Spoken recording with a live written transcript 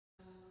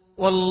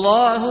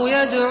والله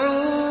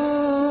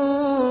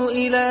يدعو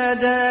إلى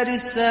دار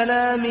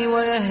السلام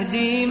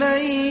ويهدي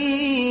من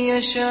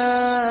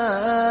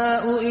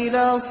يشاء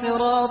إلى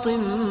صراط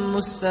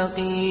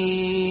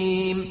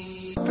مستقيم.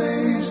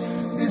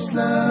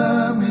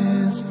 Islam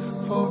is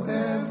for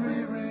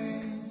every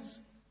race.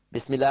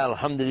 Bismillah,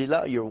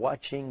 alhamdulillah, you're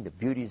watching The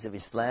Beauties of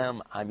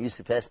Islam. I'm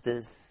Yusuf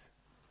Estes.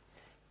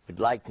 We'd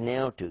like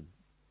now to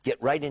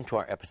get right into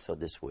our episode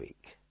this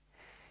week.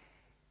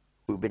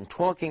 We've been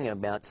talking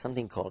about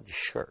something called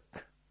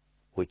shirk,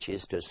 which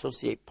is to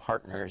associate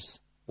partners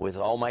with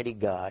Almighty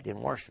God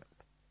in worship.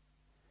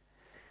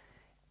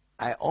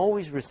 I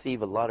always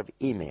receive a lot of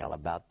email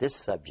about this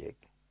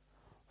subject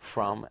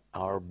from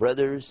our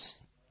brothers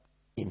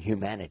in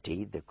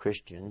humanity, the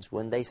Christians,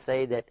 when they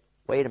say that,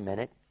 wait a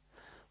minute,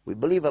 we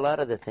believe a lot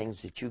of the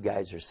things that you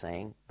guys are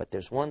saying, but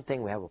there's one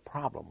thing we have a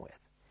problem with,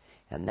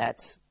 and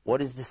that's,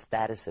 what is the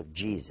status of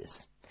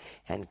Jesus?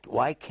 And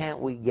why can't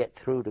we get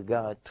through to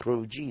God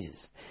through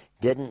Jesus?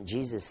 Didn't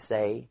Jesus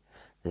say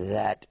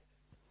that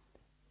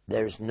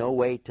there's no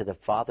way to the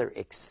Father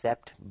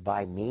except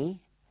by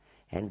me?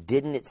 And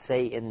didn't it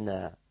say in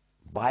the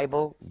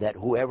Bible that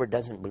whoever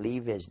doesn't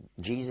believe as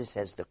Jesus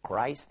as the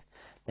Christ,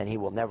 then he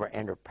will never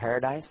enter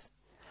paradise?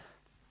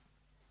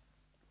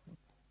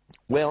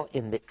 Well,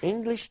 in the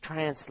English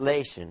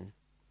translation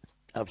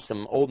of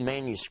some old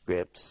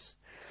manuscripts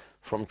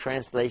from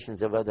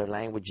translations of other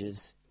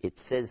languages, it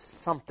says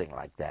something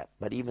like that,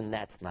 but even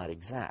that's not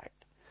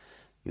exact.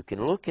 You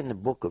can look in the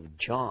book of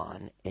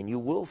John, and you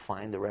will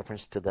find the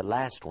reference to the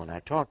last one I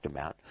talked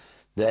about,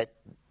 that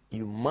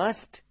you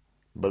must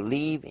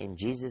believe in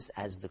Jesus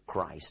as the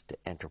Christ to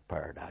enter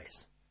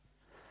paradise.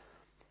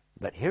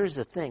 But here's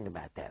the thing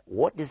about that.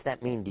 What does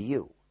that mean to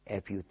you?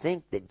 If you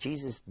think that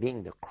Jesus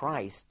being the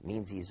Christ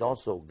means he's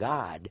also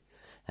God,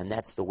 and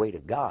that's the way to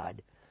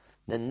God,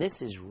 then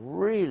this is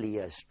really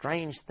a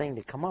strange thing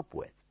to come up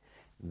with.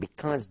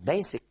 Because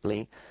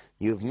basically,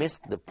 you've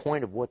missed the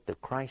point of what the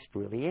Christ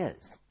really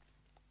is.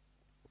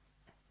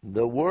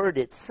 The word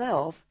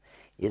itself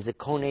is a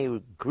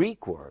Koine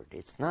Greek word.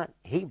 It's not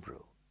Hebrew,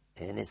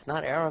 and it's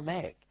not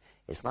Aramaic.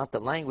 It's not the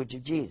language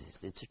of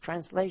Jesus. It's a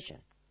translation.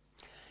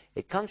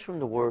 It comes from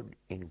the word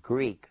in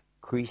Greek,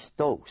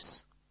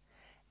 Christos.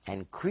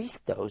 And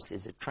Christos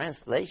is a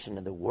translation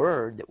of the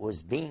word that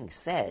was being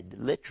said,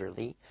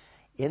 literally,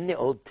 in the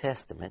Old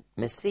Testament,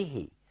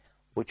 Messihi,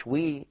 which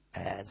we,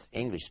 as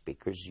English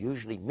speakers,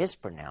 usually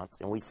mispronounce,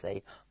 and we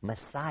say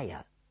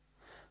Messiah.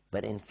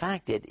 But in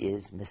fact, it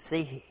is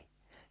Messihi.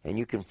 And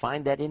you can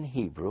find that in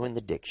Hebrew in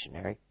the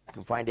dictionary. You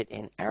can find it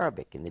in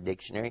Arabic in the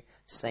dictionary,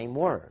 same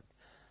word.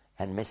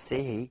 And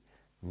Messihi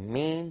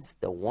means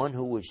the one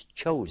who was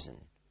chosen.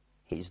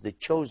 He's the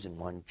chosen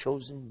one,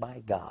 chosen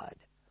by God.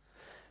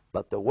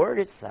 But the word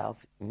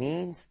itself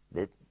means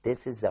that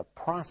this is a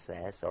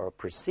process or a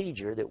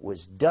procedure that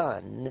was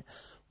done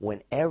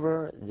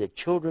whenever the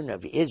children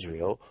of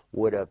Israel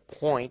would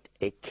appoint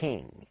a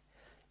king.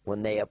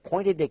 When they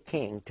appointed a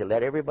king to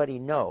let everybody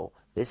know,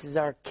 this is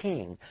our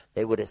king,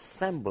 they would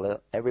assemble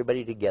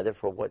everybody together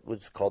for what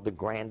was called the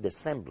Grand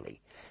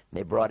Assembly.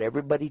 They brought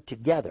everybody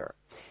together.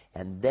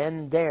 And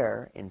then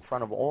there, in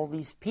front of all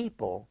these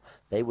people,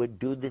 they would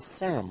do this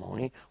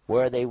ceremony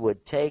where they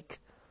would take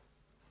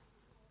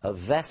a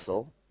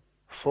vessel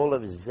full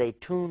of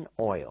zaytun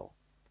oil,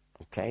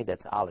 okay,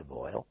 that's olive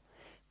oil,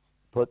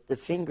 put the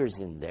fingers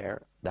in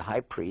there. The high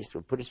priest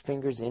would put his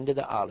fingers into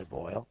the olive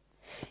oil,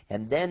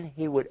 and then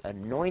he would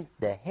anoint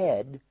the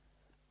head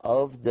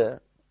of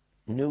the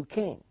new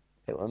king.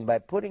 And by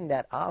putting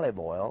that olive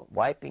oil,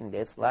 wiping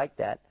this like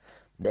that,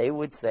 they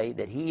would say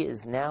that he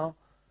is now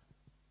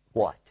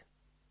what?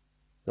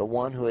 The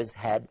one who has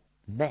had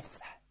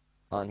mess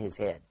on his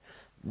head.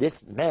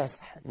 This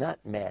mess, not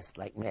mess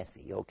like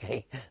messy,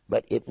 okay?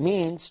 But it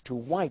means to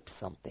wipe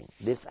something.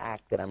 This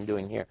act that I'm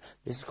doing here,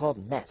 this is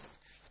called mess,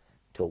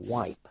 to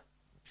wipe.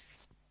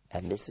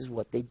 And this is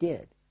what they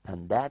did.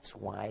 And that's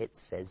why it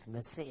says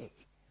Messiah.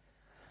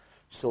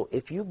 So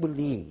if you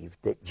believe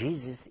that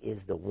Jesus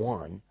is the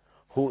one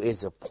who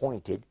is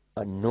appointed,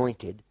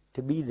 anointed,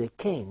 to be the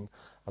king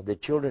of the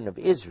children of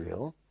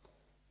Israel,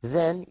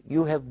 then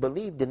you have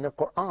believed in the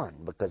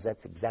Quran, because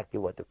that's exactly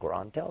what the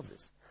Quran tells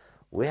us.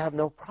 We have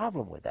no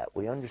problem with that.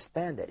 We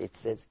understand that. It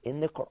says in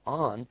the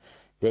Quran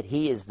that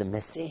he is the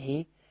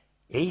Messiah,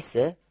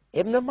 Isa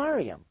ibn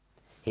Maryam.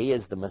 He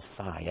is the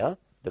Messiah,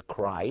 the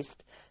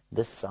Christ,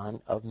 the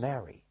son of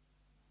Mary.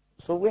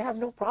 So we have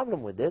no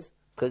problem with this,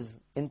 because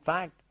in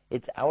fact,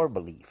 it's our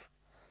belief,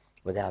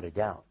 without a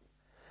doubt.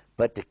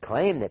 But to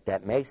claim that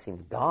that makes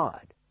him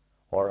God,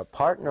 or a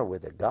partner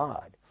with a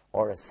God,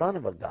 or a son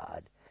of a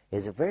God,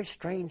 is a very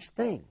strange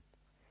thing.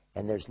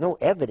 And there's no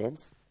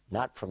evidence,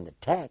 not from the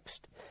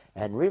text,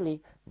 and really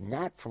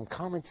not from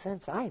common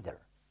sense either.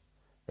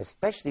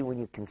 Especially when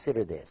you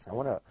consider this. I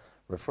want to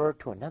refer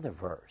to another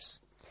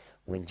verse.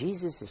 When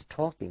Jesus is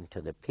talking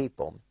to the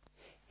people,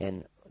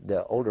 in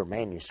the older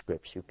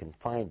manuscripts you can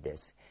find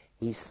this,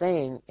 he's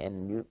saying,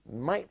 and you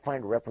might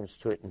find a reference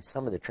to it in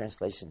some of the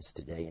translations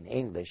today in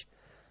English,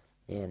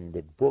 in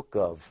the book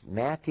of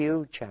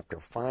Matthew, chapter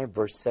 5,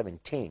 verse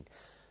 17,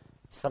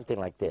 something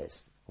like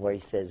this, where he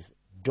says,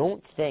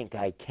 don't think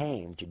I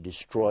came to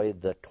destroy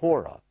the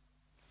Torah.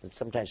 It's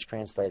sometimes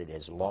translated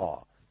as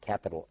law,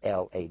 capital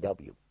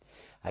L-A-W.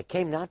 I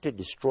came not to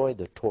destroy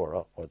the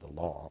Torah, or the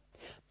law,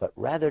 but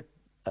rather,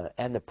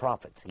 and the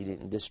prophets. He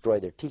didn't destroy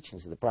their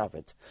teachings of the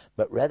prophets,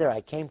 but rather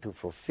I came to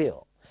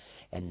fulfill.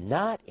 And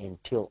not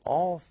until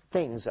all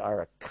things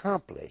are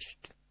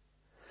accomplished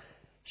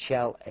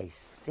shall a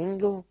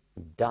single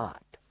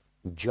dot,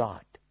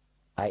 jot,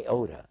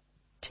 iota,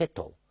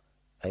 tittle,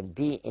 and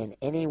be in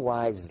any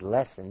wise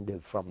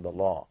lessened from the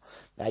law.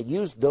 Now, I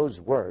use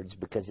those words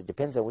because it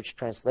depends on which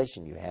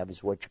translation you have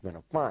is what you're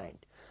going to find.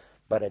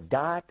 But a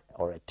dot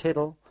or a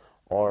tittle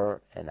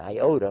or an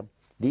iota,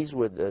 these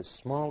were the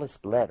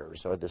smallest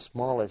letters or the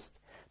smallest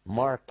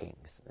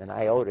markings. An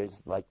iota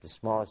is like the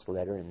smallest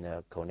letter in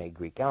the Koine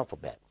Greek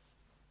alphabet.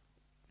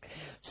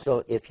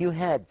 So if you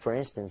had, for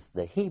instance,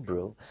 the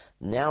Hebrew,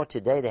 now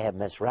today they have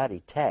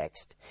Masoreti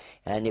text,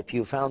 and if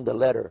you found the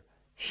letter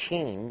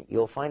Shin,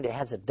 you'll find it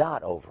has a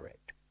dot over it.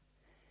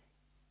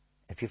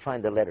 If you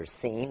find the letter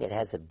Sin, it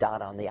has a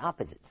dot on the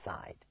opposite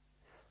side.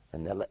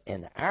 In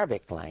the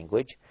Arabic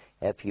language,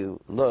 if you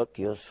look,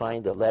 you'll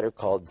find a letter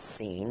called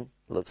Sin.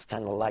 Looks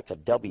kind of like a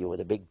W with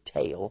a big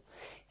tail.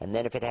 And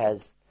then if it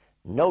has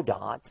no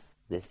dots,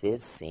 this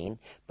is Sin.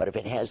 But if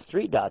it has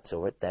 3 dots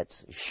over it,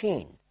 that's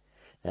Shin.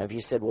 Now, if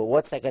you said, well,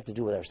 what's that got to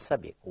do with our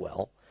subject?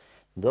 Well,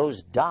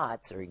 those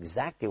dots are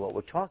exactly what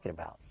we're talking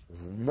about.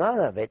 None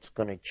of it's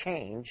going to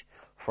change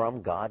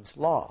from God's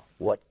law.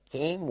 What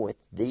came with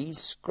these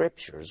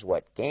scriptures,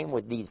 what came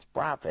with these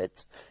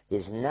prophets,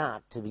 is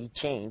not to be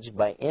changed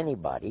by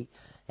anybody.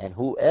 And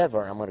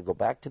whoever, I'm going to go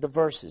back to the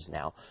verses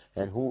now,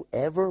 and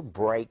whoever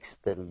breaks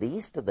the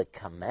least of the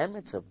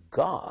commandments of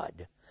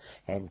God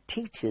and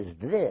teaches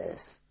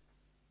this,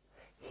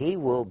 he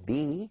will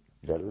be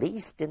the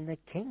least in the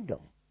kingdom.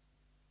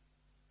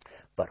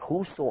 But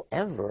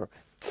whosoever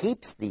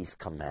keeps these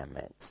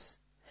commandments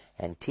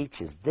and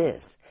teaches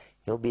this,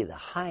 he'll be the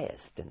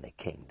highest in the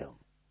kingdom.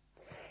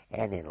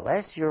 And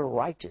unless your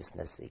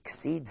righteousness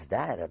exceeds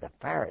that of the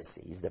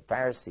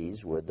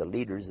Pharisees were the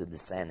leaders of the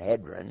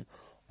Sanhedrin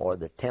or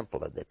the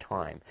temple at the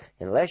time,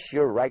 unless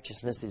your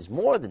righteousness is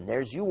more than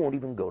theirs, you won't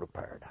even go to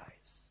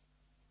paradise.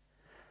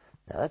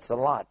 Now that's a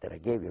lot that I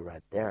gave you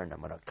right there, and I'm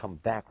going to come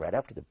back right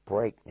after the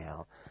break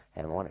now,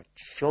 and I want to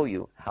show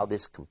you how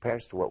this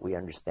compares to what we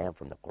understand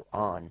from the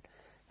Quran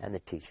and the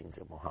teachings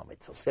of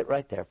Muhammad. So sit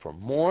right there for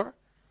more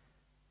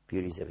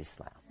Beauties of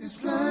Islam.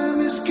 Islam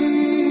is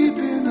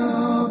keeping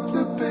up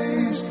the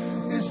pace.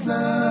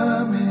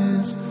 Islam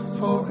is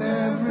for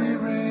every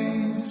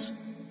race.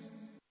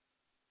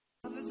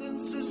 Brothers and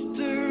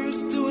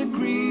sisters, to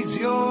increase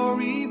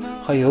your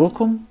iman.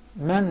 خيركم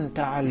من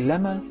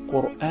تعلم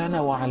القرآن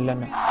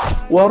وعلمه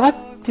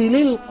ورتل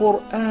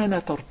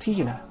القرآن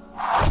ترتيلا.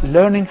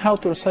 Learning how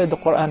to recite the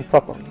Quran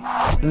properly,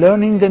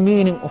 learning the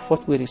meaning of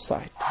what we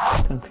recite,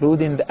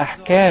 including the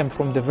ahkam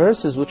from the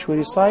verses which we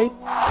recite,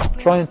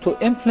 trying to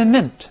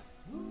implement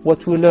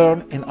what we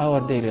learn in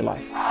our daily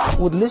life.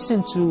 We'll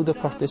listen to the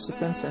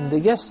participants and the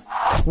guests.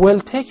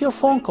 We'll take your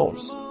phone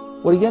calls.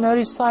 We're going to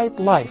recite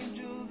live.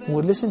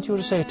 We'll listen to your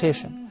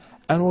recitation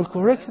and we'll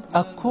correct it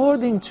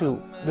according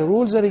to the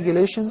rules and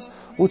regulations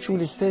which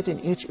we'll state in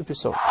each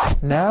episode.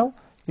 Now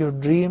your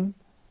dream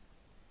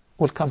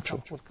will come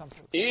true.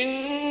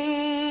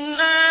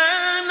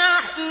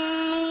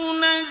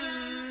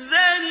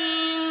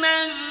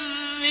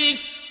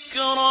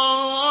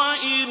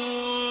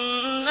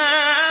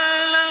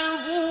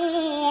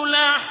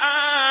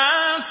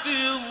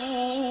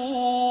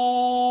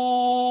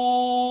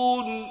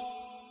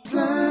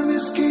 Islam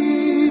is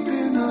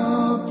keeping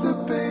up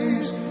the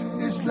pace.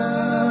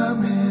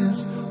 Islam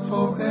is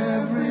for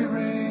every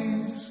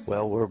race.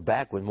 Well, we're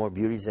back with more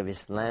Beauties of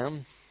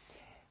Islam.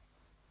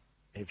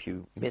 If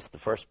you missed the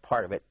first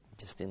part of it,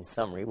 just in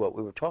summary, what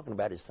we were talking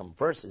about is some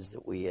verses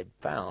that we had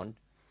found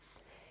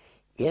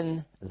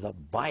in the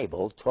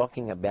Bible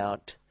talking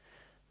about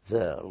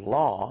the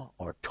law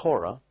or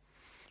Torah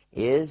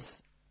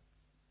is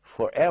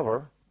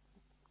forever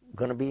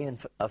going to be in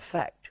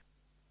effect.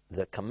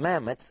 The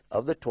commandments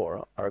of the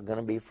Torah are going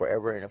to be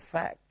forever in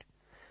effect.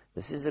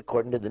 This is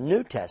according to the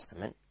New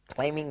Testament,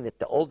 claiming that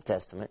the Old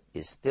Testament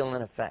is still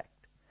in effect.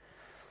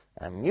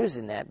 I'm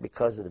using that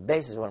because of the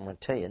basis of what I'm going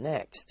to tell you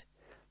next.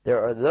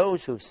 There are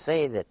those who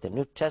say that the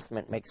New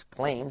Testament makes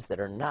claims that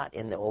are not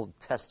in the Old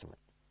Testament.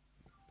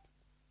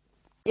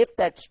 If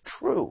that's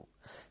true,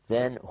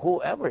 then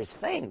whoever is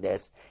saying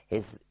this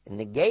is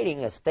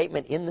negating a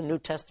statement in the New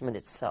Testament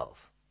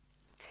itself.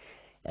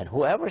 And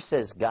whoever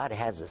says God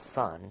has a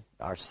son,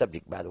 our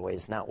subject, by the way,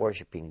 is not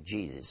worshiping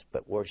Jesus,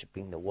 but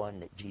worshiping the one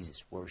that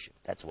Jesus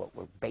worshiped. That's what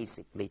we're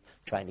basically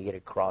trying to get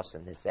across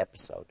in this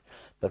episode.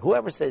 But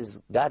whoever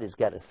says God has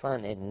got a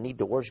son and need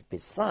to worship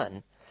his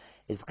son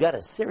has got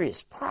a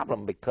serious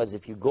problem, because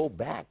if you go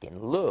back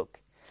and look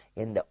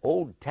in the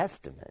Old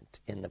Testament,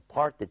 in the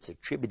part that's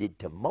attributed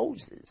to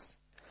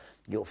Moses,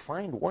 you'll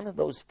find one of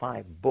those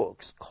 5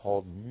 books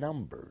called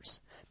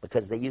Numbers,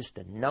 because they used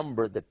to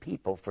number the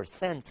people for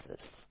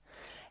census.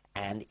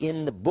 And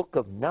in the book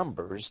of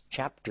Numbers,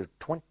 chapter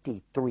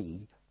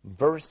 23,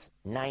 verse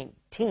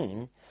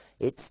 19,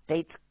 it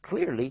states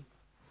clearly,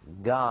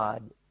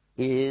 God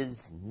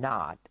is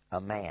not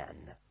a man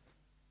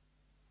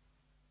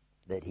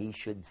that he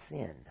should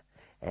sin,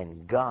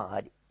 and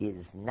God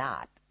is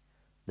not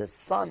the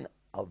Son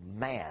of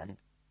Man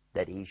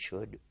that he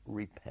should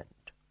repent.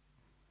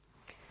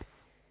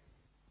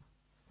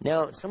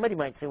 Now, somebody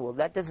might say, well,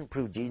 that doesn't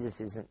prove Jesus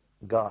isn't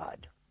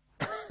God.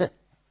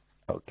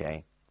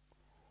 Okay.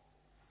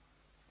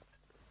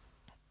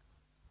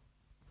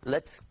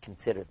 Let's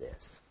consider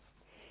this.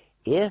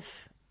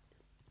 If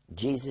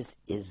Jesus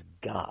is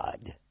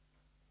God,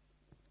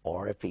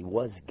 or if he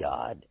was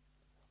God,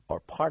 or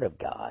part of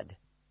God,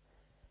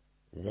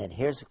 then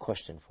here's a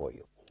question for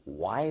you.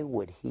 Why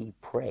would he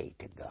pray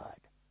to God?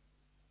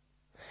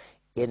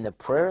 In the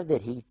prayer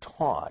that he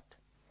taught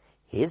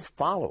his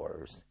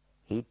followers,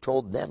 he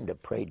told them to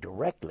pray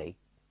directly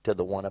to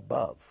the one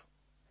above,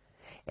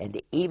 and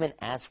to even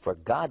ask for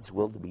God's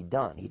will to be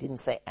done. He didn't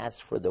say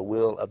ask for the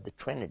will of the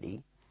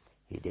Trinity.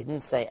 He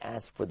didn't say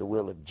ask for the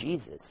will of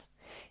Jesus.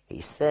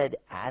 He said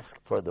ask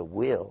for the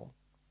will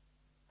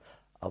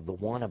of the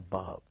one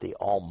above, the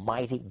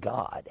Almighty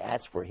God.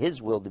 Ask for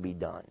his will to be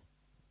done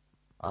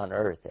on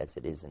earth as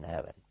it is in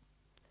heaven.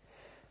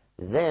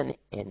 Then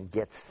in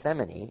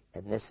Gethsemane,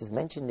 and this is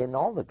mentioned in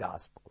all the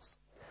Gospels,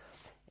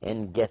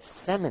 in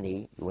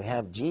Gethsemane, we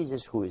have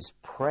Jesus who is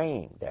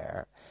praying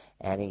there,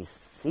 and he's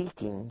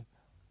seeking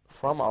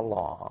from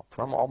Allah,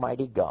 from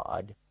Almighty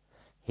God.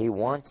 He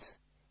wants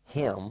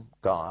him,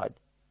 God,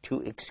 to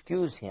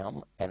excuse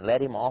him and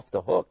let him off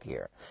the hook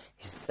here.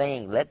 He's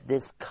saying, let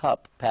this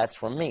cup pass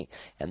from me.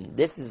 And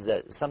this is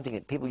something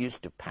that people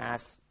used to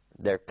pass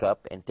their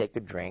cup and take a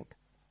drink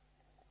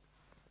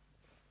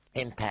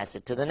and pass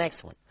it to the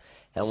next one.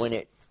 And when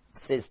it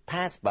says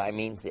pass by,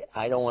 means that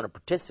I don't want to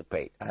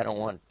participate. I don't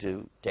want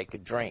to take a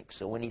drink.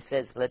 So when he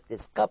says, let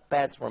this cup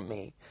pass from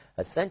me,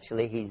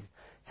 essentially he's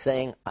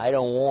saying, I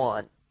don't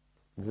want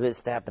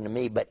this to happen to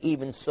me, but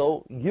even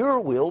so, your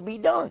will be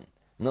done.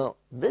 Now,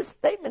 this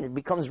statement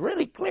becomes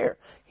really clear.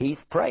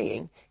 He's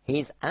praying,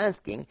 he's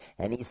asking,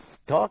 and he's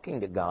talking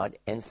to God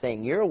and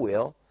saying, your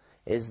will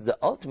is the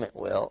ultimate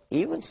will.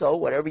 Even so,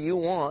 whatever you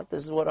want,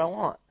 this is what I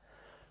want.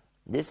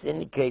 This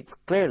indicates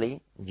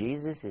clearly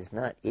Jesus is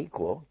not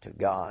equal to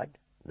God.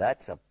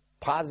 That's a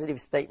positive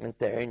statement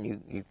there, and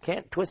you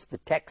can't twist the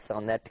text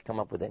on that to come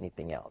up with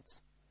anything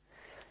else.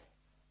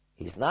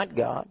 He's not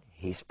God.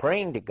 He's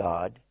praying to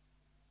God,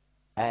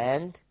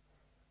 and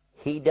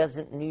he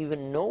doesn't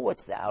even know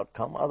what's the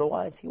outcome.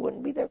 Otherwise, he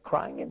wouldn't be there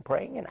crying and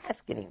praying and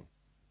asking him.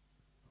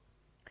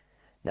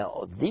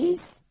 Now,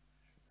 these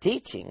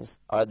teachings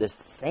are the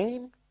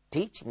same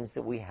teachings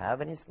that we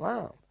have in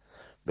Islam,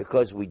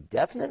 because we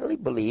definitely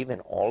believe in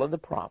all of the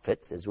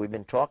prophets, as we've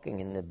been talking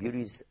in the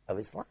beauties of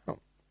Islam.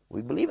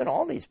 We believe in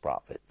all these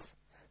prophets.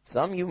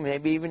 Some you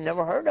maybe even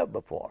never heard of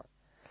before.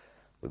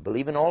 We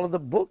believe in all of the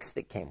books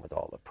that came with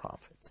all the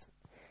prophets.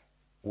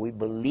 We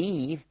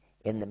believe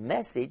in the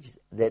message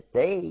that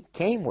they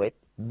came with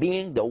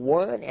being the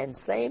one and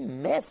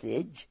same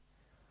message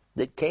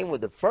that came with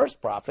the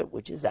first prophet,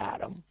 which is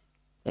Adam,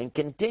 and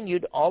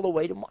continued all the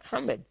way to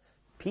Muhammad.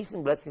 Peace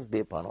and blessings be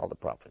upon all the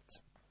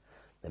prophets.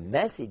 The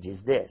message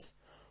is this: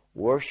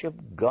 worship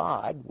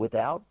God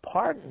without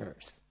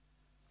partners.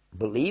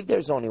 Believe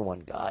there's only one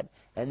God,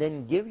 and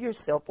then give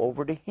yourself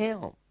over to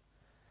him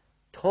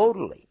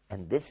totally.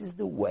 And this is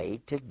the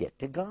way to get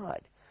to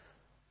God.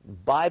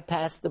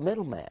 Bypass the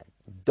middleman.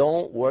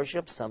 Don't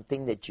worship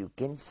something that you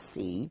can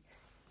see,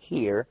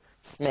 hear,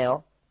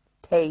 smell,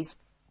 taste,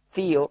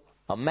 feel,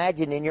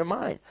 imagine in your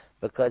mind.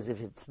 Because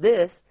if it's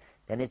this,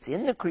 then it's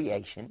in the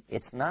creation,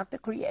 it's not the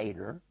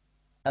creator,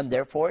 and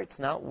therefore it's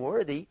not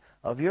worthy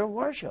of your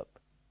worship.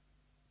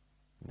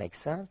 Makes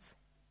sense?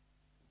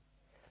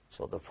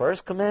 So the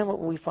first commandment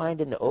we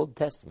find in the Old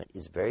Testament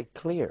is very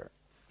clear.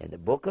 In the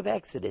book of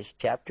Exodus,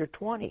 chapter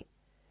 20,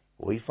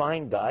 we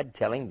find God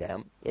telling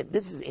them,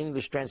 this is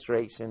English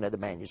translation of the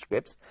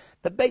manuscripts,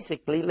 but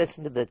basically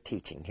listen to the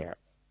teaching here.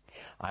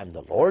 I'm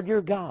the Lord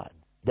your God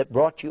that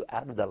brought you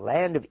out of the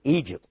land of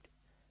Egypt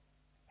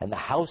and the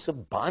house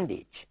of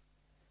bondage.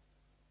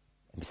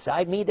 And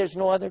beside me there's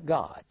no other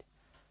God.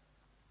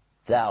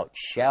 Thou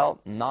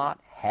shalt not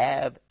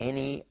have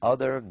any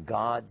other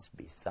gods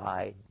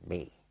beside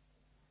me.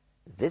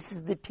 This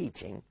is the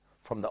teaching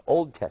from the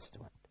Old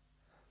Testament.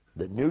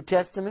 The New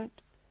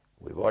Testament,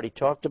 we've already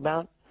talked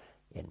about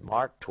in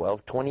Mark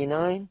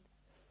 12:29.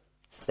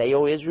 Say,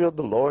 O Israel,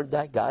 the Lord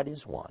thy God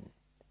is one.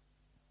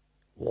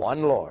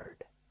 One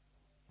Lord.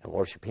 And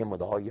worship him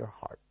with all your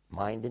heart,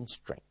 mind, and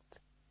strength.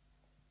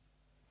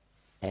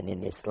 And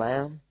in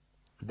Islam,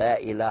 La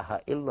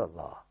ilaha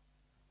illallah.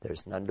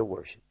 There's none to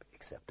worship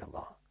except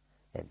Allah.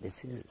 And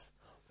this is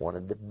one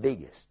of the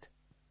biggest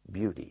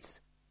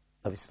beauties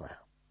of Islam.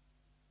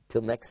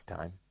 Till next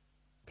time,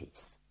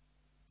 peace.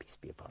 Peace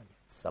be upon you.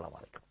 Assalamu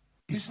alaikum.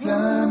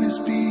 Islam is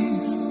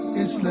peace,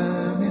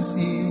 Islam is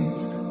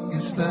ease,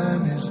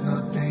 Islam is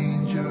not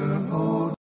danger, oh